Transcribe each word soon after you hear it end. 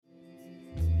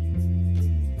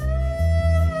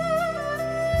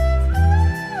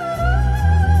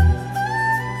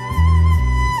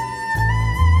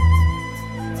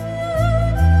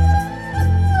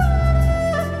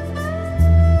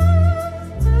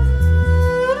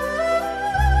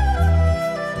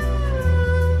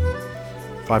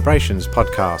VIBErations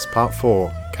Podcast, Part 4,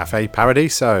 Caffe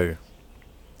Paradiso.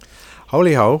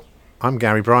 Holy ho, I'm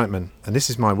Gary Brightman, and this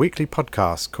is my weekly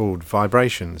podcast called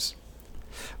VIBErations.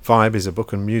 Vibe is a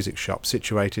book and music shop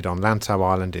situated on Lantau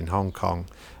Island in Hong Kong,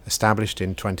 established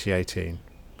in 2018.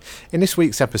 In this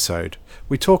week's episode,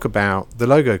 we talk about the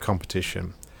logo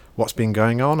competition, what's been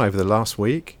going on over the last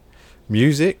week,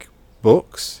 music,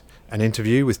 books, an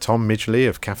interview with Tom Midgley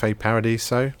of Caffe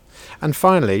Paradiso, and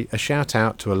finally a shout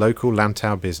out to a local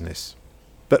Lantau business.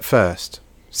 But first,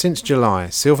 since July,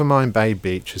 Silvermine Bay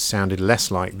Beach has sounded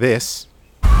less like this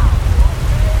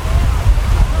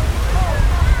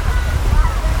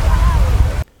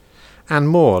and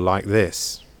more like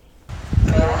this.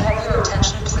 May I have your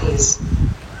attention, please?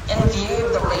 In view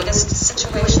of the latest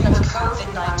situation of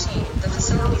COVID-19, the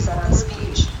facilities at this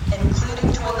beach,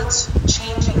 including toilets,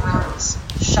 changing rooms,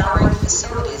 showering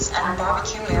facilities, and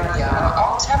barbecue area, are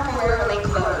all temporarily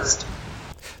closed.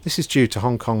 This is due to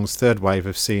Hong Kong's third wave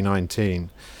of C-19.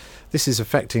 This is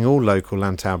affecting all local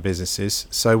Lantau businesses,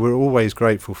 so we're always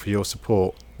grateful for your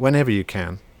support, whenever you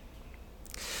can.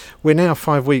 We're now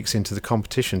 5 weeks into the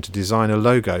competition to design a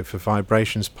logo for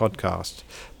VIBErations Podcast,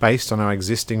 based on our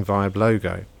existing Vibe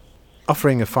logo.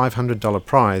 Offering a $500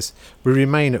 prize, we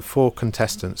remain at 4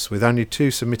 contestants, with only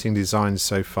 2 submitting designs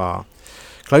so far.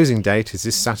 Closing date is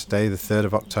this Saturday, the 3rd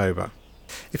of October.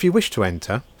 If you wish to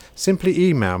enter, simply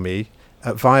email me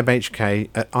at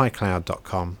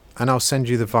vibehk@icloud.com and I'll send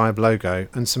you the Vibe logo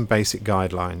and some basic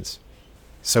guidelines.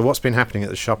 So what's been happening at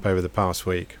the shop over the past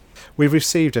week? We've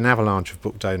received an avalanche of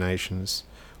book donations.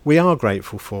 We are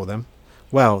grateful for them.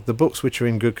 Well, the books which are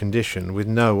in good condition with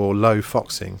no or low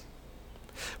foxing.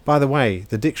 By the way,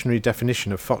 the dictionary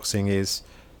definition of foxing is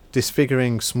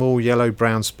disfiguring small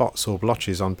yellow-brown spots or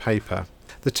blotches on paper.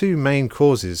 The 2 main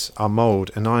causes are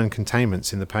mould and iron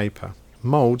containments in the paper.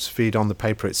 Moulds feed on the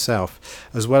paper itself,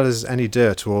 as well as any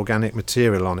dirt or organic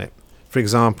material on it. For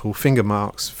example, finger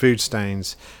marks, food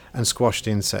stains, and squashed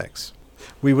insects.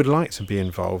 We would like to be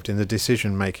involved in the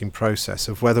decision-making process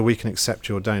of whether we can accept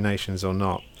your donations or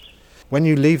not. When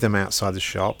you leave them outside the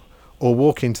shop, or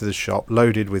walk into the shop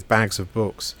loaded with bags of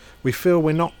books, we feel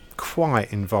we're not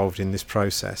quite involved in this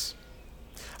process.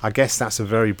 I guess that's a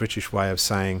very British way of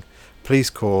saying, please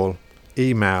call,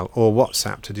 email or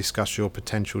WhatsApp to discuss your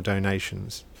potential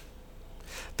donations.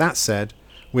 That said,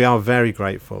 we are very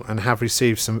grateful and have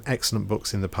received some excellent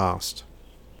books in the past.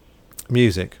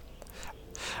 Music.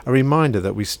 A reminder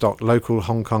that we stock local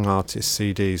Hong Kong artists'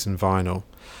 CDs and vinyl,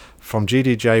 from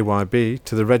GDJYB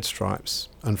to the Red Stripes,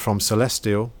 and from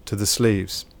Celestial to the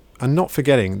Sleeves, and not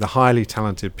forgetting the highly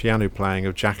talented piano playing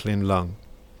of Jacqueline Lung.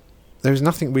 There is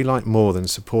nothing we like more than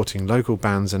supporting local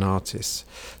bands and artists,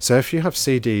 so if you have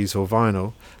CDs or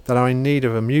vinyl that are in need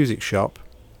of a music shop,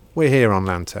 we're here on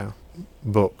Lantau.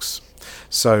 Books.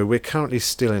 So we're currently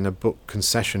still in a book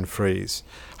concession freeze.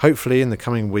 Hopefully in the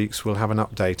coming weeks we'll have an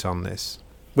update on this.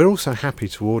 We're also happy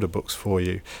to order books for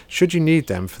you, should you need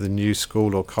them for the new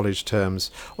school or college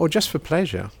terms, or just for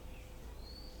pleasure.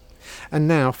 And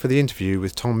now for the interview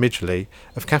with Tom Midgley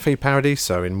of Caffe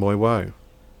Paradiso in Mui Wo.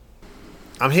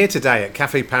 I'm here today at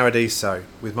Caffe Paradiso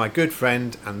with my good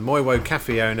friend and Mui Wo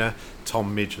cafe owner,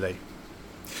 Tom Midgley.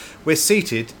 We're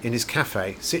seated in his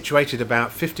cafe, situated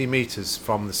about 50 metres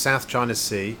from the South China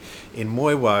Sea in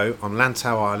Mui Wo on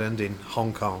Lantau Island in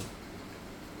Hong Kong.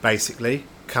 Basically,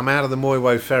 come out of the Mui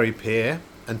Wo ferry pier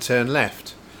and turn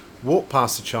left, walk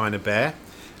past the China Bear,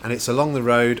 and it's along the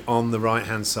road on the right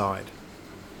hand side.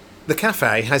 The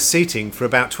cafe has seating for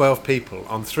about 12 people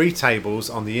on 3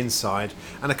 tables on the inside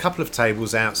and a couple of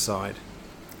tables outside.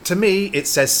 To me it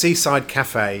says Seaside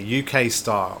Cafe, UK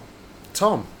style.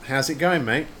 Tom, how's it going,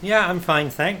 mate? Yeah, I'm fine,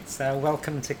 thanks.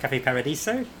 Welcome to Caffe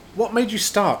Paradiso. What made you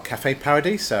start Caffe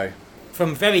Paradiso?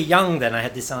 From very young then I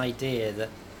had this idea that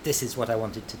this is what I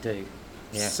wanted to do.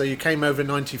 Yeah. So you came over in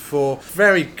 94,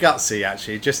 very gutsy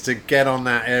actually, just to get on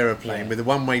that aeroplane with a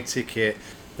one-way ticket.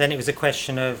 Then it was a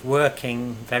question of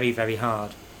working very, very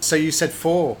hard. So you said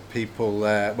 4 people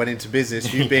went into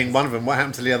business, you being one of them. What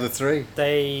happened to the other 3?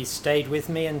 They stayed with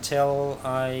me until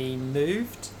I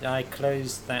moved. I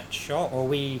closed that shop, or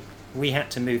we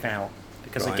had to move out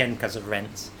because of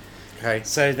rents. Okay.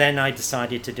 So then I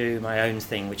decided to do my own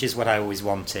thing, which is what I always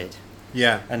wanted.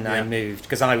 Yeah. And I moved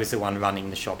because I was the one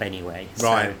running the shop anyway.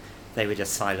 Right. So they were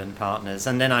just silent partners.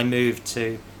 And then I moved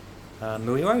to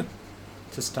Mui Wo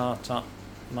to start up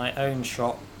my own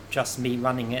shop, just me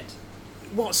running it.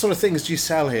 What sort of things do you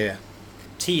sell here?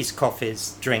 Teas,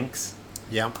 coffees, drinks,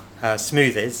 Yeah.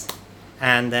 smoothies,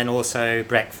 and then also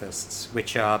breakfasts,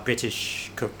 which are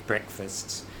British cooked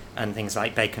breakfasts, and things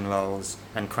like bacon rolls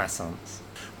and croissants.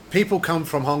 people come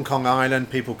from Hong Kong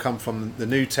Island, people come from the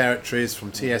new territories,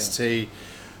 from TST,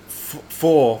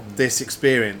 for this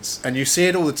experience. And you see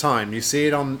it all the time. You see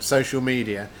it on social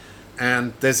media,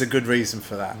 and there's a good reason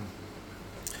for that.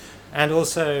 And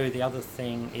also the other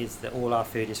thing is that all our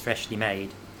food is freshly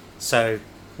made. So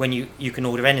when you can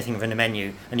order anything from the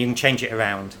menu, and you can change it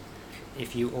around.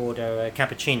 If you order a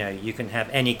cappuccino, you can have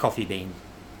any coffee bean.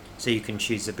 So you can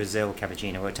choose a Brazil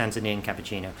cappuccino, or a Tanzanian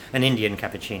cappuccino, an Indian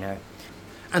cappuccino.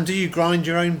 And do you grind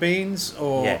your own beans,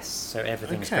 or? Yes, so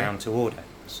everything's ground to order,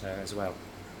 so as well.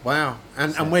 Wow.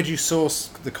 And where do you source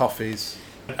the coffees?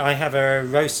 I have a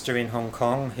roaster in Hong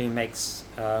Kong who makes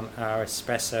our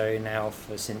espresso now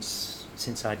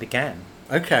since I began.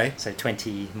 Okay. So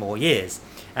 20 more years.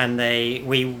 And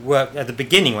we worked, at the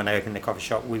beginning when I opened the coffee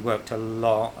shop, we worked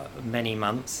many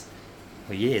months,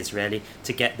 or years really,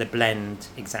 to get the blend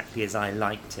exactly as I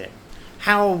liked it.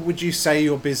 How would you say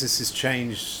your business has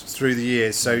changed through the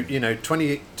years? So,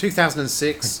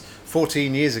 2006,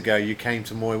 14 years ago, you came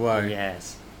to Mui Wo.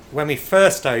 Yes. When we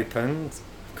first opened,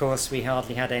 of course, we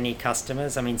hardly had any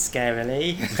customers. I mean,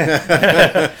 scarily.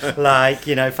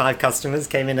 5 customers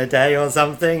came in a day or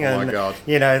something. And, oh, my God.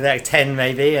 There 10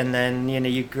 maybe. And then,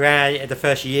 the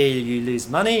first year you lose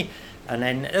money. And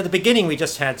then at the beginning, we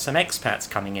just had some expats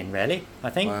coming in, really, I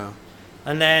think. Wow.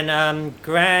 And then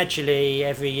gradually,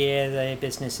 every year, the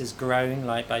business has grown,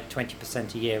 by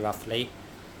 20% a year, roughly.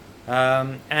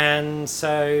 And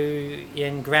so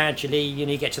gradually,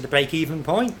 you get to the break-even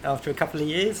point after a couple of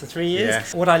years or 3 years.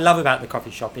 Yes. What I love about the coffee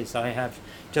shop is I have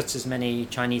just as many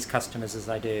Chinese customers as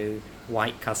I do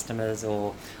white customers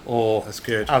or That's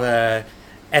good. other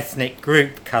ethnic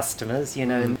group customers,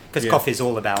 because coffee is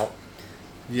all about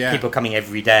people coming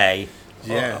every day.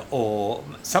 Yeah. Or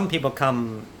some people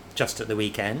come just at the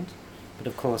weekend, but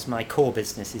of course my core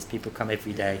business is people come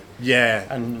every day. Yeah.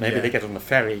 And maybe they get on the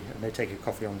ferry and they take a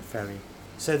coffee on the ferry.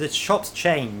 So the shop's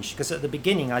changed, because at the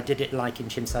beginning I did it like in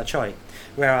Chim Sa Choi,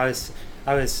 where I was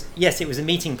yes, it was a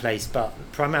meeting place, but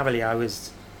primarily I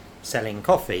was selling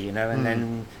coffee, and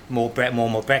then more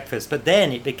breakfast. But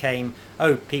then it became,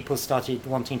 people started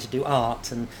wanting to do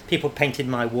art, and people painted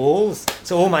my walls.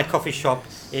 So all my coffee shop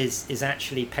is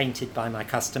actually painted by my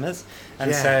customers.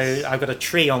 And so I've got a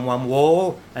tree on one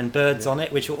wall and birds on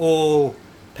it, which are all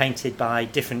painted by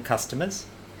different customers,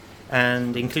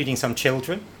 and including some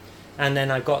children. And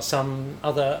then I've got some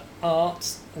other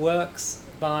art works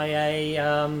by a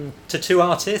tattoo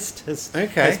artist has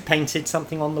painted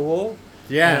something on the wall.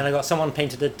 Yeah. And then I got someone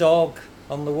painted a dog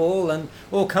on the wall and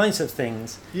all kinds of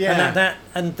things. Yeah.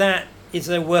 And that is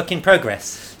a work in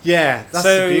progress. Yeah, that's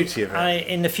the beauty of it.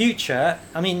 In the future,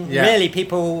 really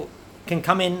people can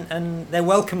come in and they're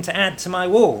welcome to add to my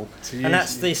wall. And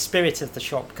that's the spirit of the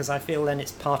shop, because I feel then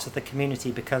it's part of the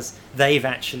community because they've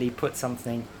actually put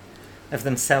something of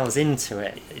themselves into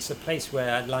it. It's a place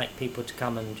where I'd like people to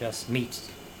come and just meet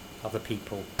other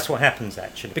people. That's what happens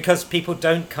actually, because people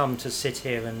don't come to sit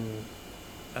here and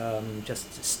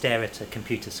just stare at a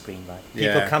computer screen, right?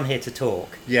 People come here to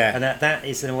talk. Yeah. And that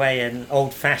is in a way an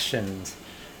old-fashioned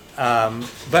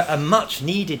but a much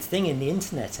needed thing in the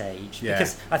internet age,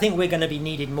 because I think we're going to be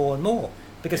needed more and more,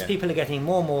 because people are getting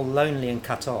more and more lonely and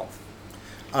cut off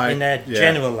in their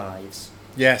general lives.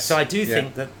 Yes. So I do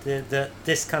think that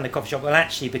this kind of coffee shop will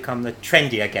actually become the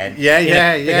trendy again.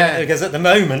 Yeah. Because at the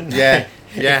moment,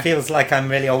 it feels like I'm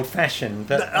really old-fashioned.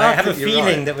 But I have a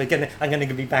feeling that I'm going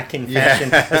to be back in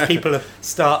fashion as people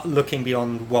start looking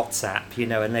beyond WhatsApp,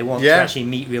 and they want to actually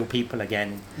meet real people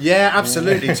again. Yeah,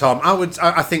 absolutely, Tom.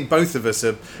 I think both of us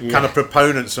are kind of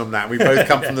proponents on that. We both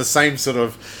come from the same sort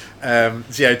of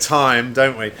time,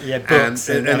 don't we? Yeah, books. Books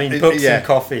and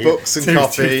coffee. Books and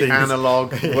coffee,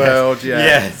 analogue world,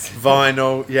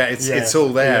 vinyl. Yeah, it's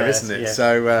all there, isn't it? Yeah.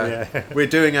 So we're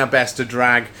doing our best to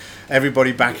drag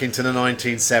everybody back into the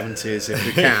 1970s if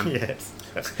we can. Yes.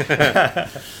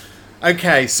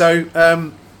 Okay, so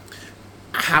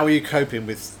how are you coping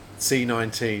with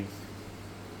C-19?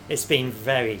 It's been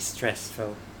very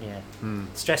stressful. Yeah,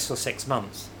 stressful 6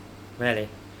 months, really.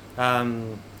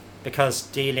 Because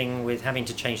dealing with having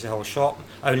to change the whole shop,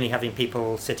 only having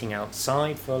people sitting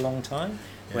outside for a long time,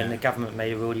 when the government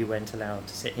made a rule you weren't allowed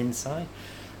to sit inside,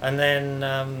 and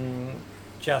then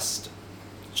just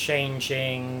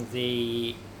changing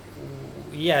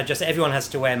just everyone has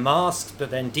to wear masks, but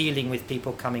then dealing with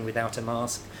people coming without a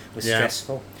mask was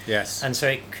stressful. Yes. And so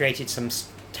it created some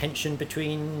tension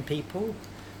between people,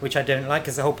 which I don't like,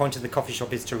 because the whole point of the coffee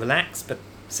shop is to relax,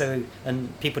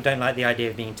 and people don't like the idea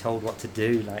of being told what to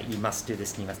do, like you must do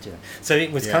this and you must do that. So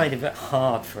it was kind of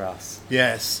hard for us.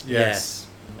 Yes.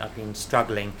 I've been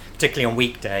struggling, particularly on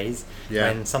weekdays,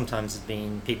 when sometimes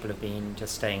people have been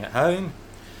just staying at home.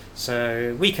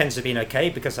 So weekends have been okay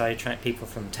because I attract people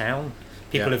from town.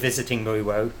 People are visiting Mui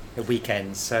Wo at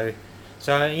weekends. So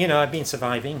I've been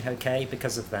surviving okay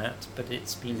because of that, but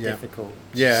it's been difficult.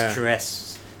 Yeah.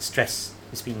 Stress.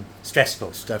 It's been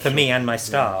stressful for me and my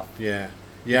staff. Yeah.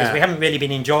 Because we haven't really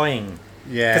been enjoying.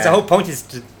 Yeah. Because the whole point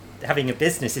is having a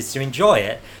business is to enjoy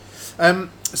it.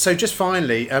 So just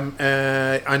finally,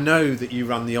 I know that you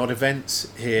run the odd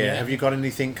events here. Yeah. Have you got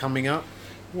anything coming up?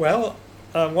 Well,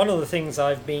 one of the things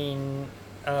I've been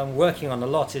working on a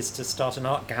lot is to start an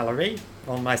art gallery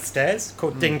on my stairs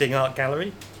called Ding Ding Art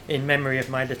Gallery in memory of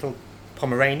my little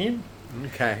Pomeranian.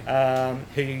 Okay.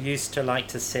 Who used to like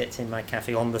to sit in my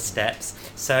cafe on the steps.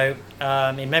 So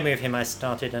in memory of him, I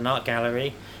started an art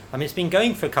gallery. I mean, it's been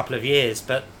going for a couple of years,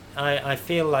 but I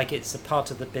feel like it's a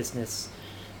part of the business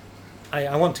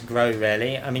I want to grow,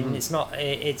 really. I mean, it's not.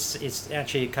 It's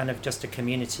actually kind of just a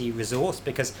community resource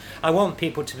because I want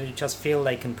people to just feel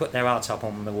they can put their art up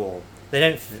on the wall. They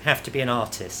don't have to be an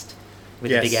artist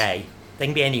with a big A. They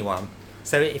can be anyone.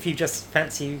 So if you just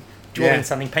fancy drawing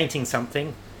something, painting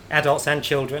something, adults and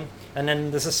children, and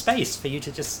then there's a space for you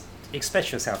to just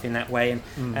express yourself in that way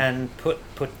and put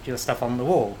your stuff on the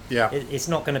wall. Yeah. It's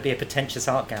not going to be a pretentious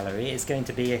art gallery. It's going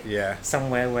to be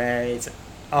somewhere where it's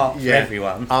art for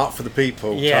everyone. Art for the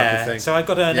people type of thing. So I've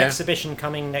got an exhibition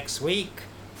coming next week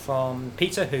from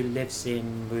Peter, who lives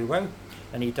in Mui Wo,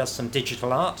 and he does some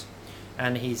digital art,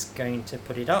 and he's going to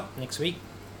put it up next week.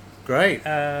 Great.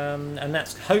 And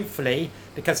that's hopefully,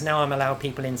 because now I'm allowing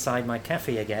people inside my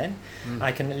cafe again,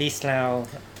 I can at least allow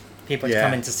people to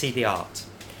come in to see the art.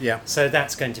 Yeah. So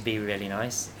that's going to be really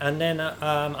nice. And then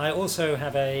I also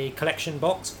have a collection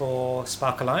box for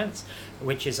Spark Alliance,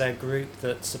 which is a group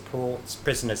that supports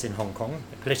prisoners in Hong Kong,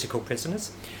 political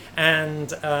prisoners.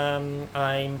 And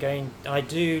I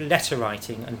do letter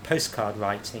writing and postcard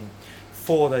writing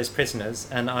for those prisoners,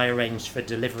 and I arrange for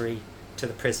delivery to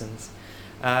the prisons.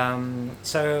 And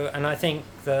I think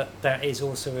that is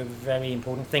also a very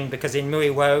important thing, because in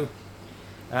Mui Wo,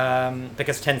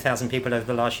 because 10,000 people over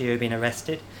the last year have been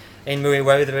arrested. In Mui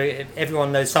Wo,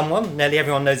 everyone knows someone. Nearly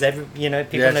everyone knows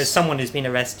people know someone who's been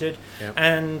arrested,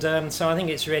 and so I think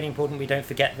it's really important we don't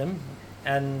forget them.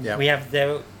 And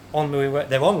they're on Mui Wo,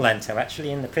 they're on Lantau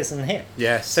actually in the prison here.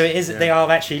 Yes. So it is. They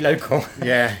are actually local.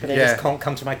 Yeah. They just can't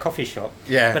come to my coffee shop.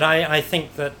 Yeah. But I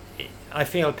think that I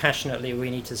feel passionately we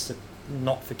need to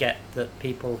not forget that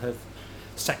people have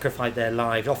sacrificed their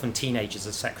lives. Often teenagers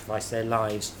have sacrificed their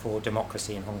lives for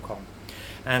democracy in Hong Kong,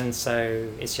 and so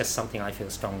it's just something I feel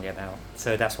strongly about.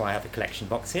 So that's why I have a collection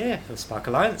box here of Spark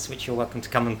Alliance, which you're welcome to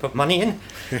come and put money in,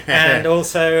 and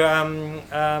also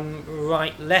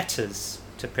write letters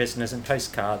to prisoners and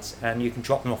postcards, and you can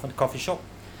drop them off at the coffee shop,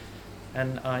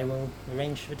 and I will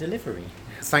arrange for delivery.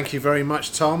 Thank you very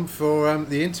much, Tom, for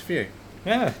the interview.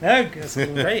 Yeah, no, it's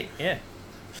been great. Yeah.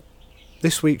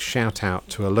 This week's shout out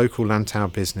to a local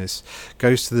Lantau business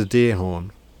goes to the Deer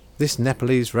Horn. This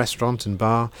Nepalese restaurant and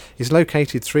bar is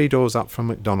located 3 doors up from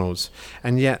McDonald's,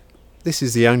 and yet this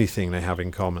is the only thing they have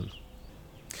in common.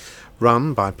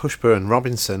 Run by Pushpa and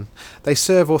Robinson, they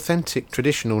serve authentic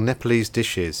traditional Nepalese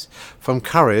dishes, from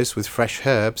curries with fresh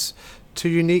herbs to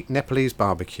unique Nepalese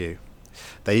barbecue.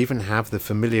 They even have the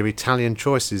familiar Italian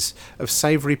choices of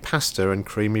savoury pasta and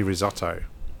creamy risotto.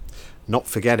 Not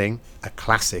forgetting a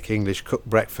classic English cooked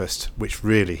breakfast which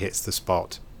really hits the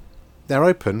spot. They're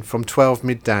open from 12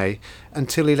 midday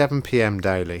until 11 p.m.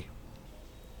 daily.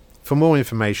 For more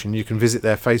information you can visit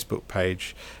their Facebook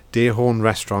page, Deer Horn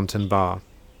Restaurant and Bar.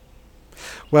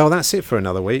 Well, that's it for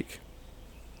another week.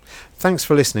 Thanks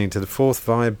for listening to the 4th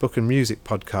Vibe book and music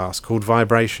podcast called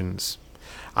VIBErations.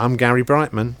 I'm Gary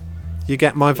Brightman. You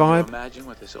get my vibe? Can you imagine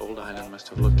what this old island must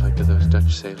have looked like to those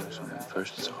Dutch sailors when they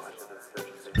first saw it?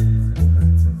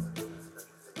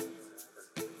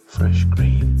 Fresh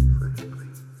green,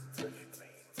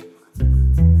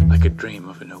 like a dream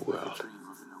of a new world.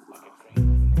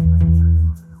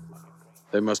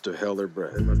 They must have held their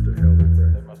breath,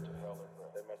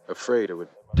 afraid it would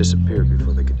disappear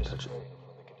before they could touch it.